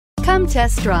Come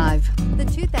test drive the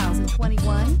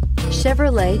 2021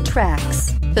 Chevrolet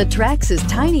Trax. The Trax is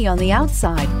tiny on the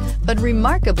outside, but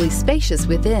remarkably spacious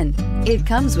within. It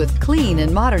comes with clean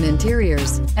and modern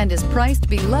interiors and is priced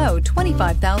below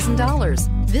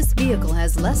 $25,000. This vehicle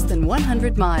has less than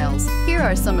 100 miles. Here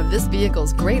are some of this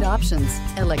vehicle's great options: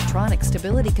 electronic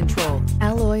stability control,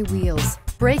 alloy wheels,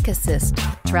 brake assist,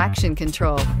 traction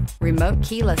control, remote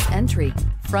keyless entry,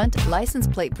 front license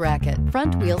plate bracket,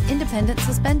 front wheel independent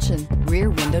suspension, rear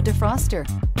window defroster,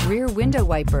 rear window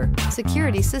wiper,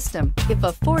 security system. If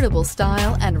affordable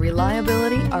style and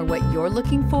reliability are what you're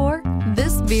looking for,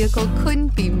 this vehicle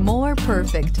couldn't be more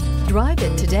perfect. Drive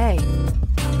it today.